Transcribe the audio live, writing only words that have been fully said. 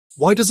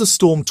Why does a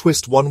storm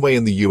twist one way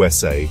in the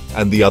USA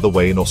and the other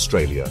way in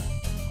Australia?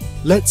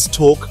 Let's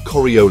talk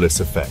Coriolis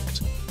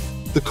Effect.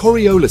 The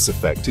Coriolis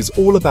Effect is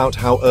all about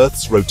how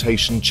Earth's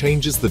rotation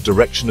changes the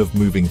direction of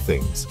moving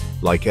things,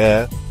 like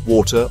air,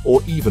 water,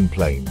 or even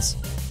planes.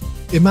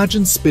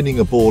 Imagine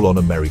spinning a ball on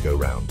a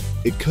merry-go-round.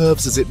 It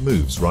curves as it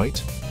moves,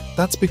 right?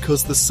 That's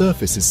because the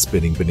surface is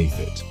spinning beneath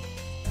it.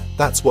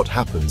 That's what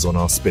happens on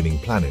our spinning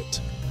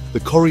planet. The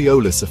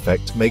Coriolis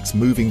Effect makes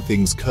moving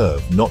things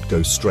curve, not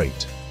go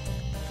straight.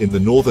 In the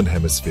northern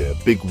hemisphere,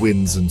 big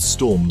winds and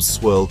storms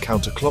swirl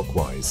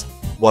counterclockwise,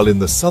 while in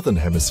the southern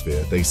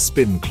hemisphere they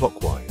spin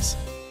clockwise.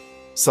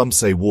 Some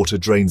say water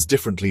drains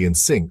differently in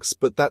sinks,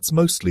 but that's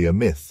mostly a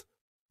myth.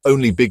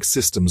 Only big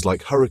systems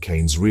like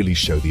hurricanes really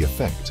show the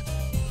effect.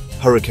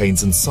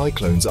 Hurricanes and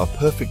cyclones are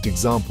perfect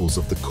examples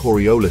of the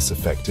Coriolis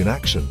Effect in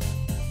action.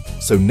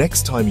 So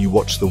next time you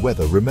watch the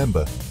weather,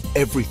 remember,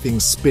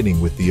 everything's spinning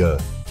with the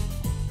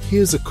Earth.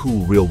 Here's a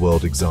cool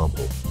real-world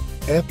example.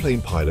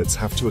 Airplane pilots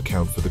have to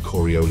account for the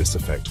Coriolis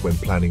Effect when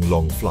planning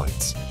long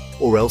flights,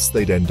 or else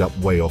they'd end up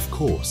way off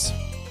course.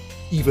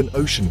 Even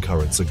ocean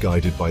currents are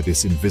guided by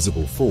this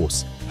invisible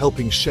force,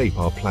 helping shape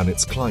our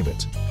planet's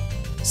climate.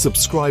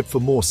 Subscribe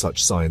for more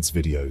such science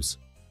videos.